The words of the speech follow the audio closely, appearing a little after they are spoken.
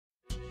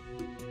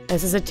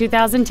This is a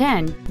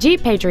 2010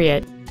 Jeep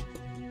Patriot.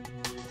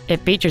 It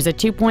features a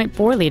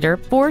 2.4-liter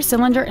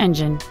four-cylinder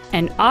engine,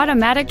 an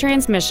automatic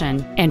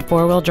transmission, and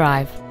four-wheel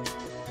drive.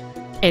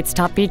 Its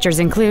top features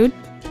include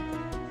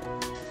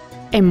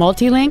a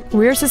multi-link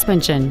rear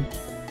suspension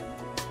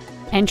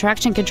and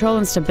traction control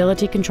and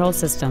stability control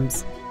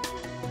systems.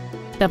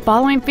 The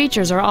following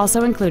features are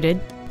also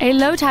included: a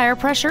low tire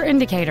pressure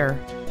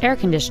indicator, air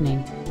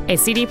conditioning, a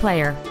CD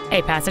player,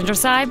 a passenger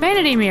side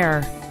vanity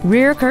mirror,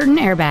 rear curtain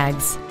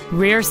airbags,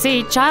 rear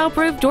seat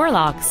child-proof door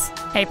locks,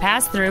 a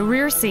pass-through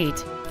rear seat,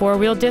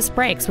 four-wheel disc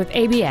brakes with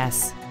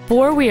ABS,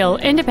 four-wheel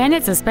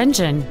independent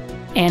suspension,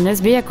 and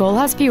this vehicle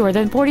has fewer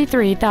than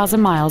 43,000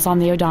 miles on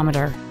the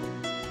odometer.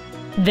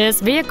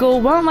 This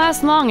vehicle won't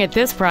last long at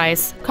this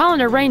price. Call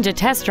and arrange a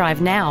test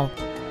drive now.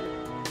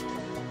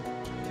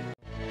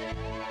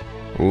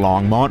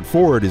 Longmont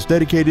Ford is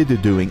dedicated to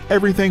doing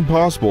everything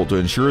possible to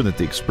ensure that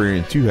the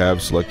experience you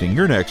have selecting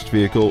your next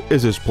vehicle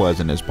is as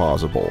pleasant as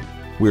possible.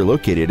 We're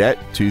located at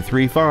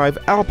 235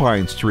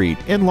 Alpine Street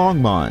in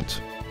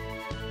Longmont.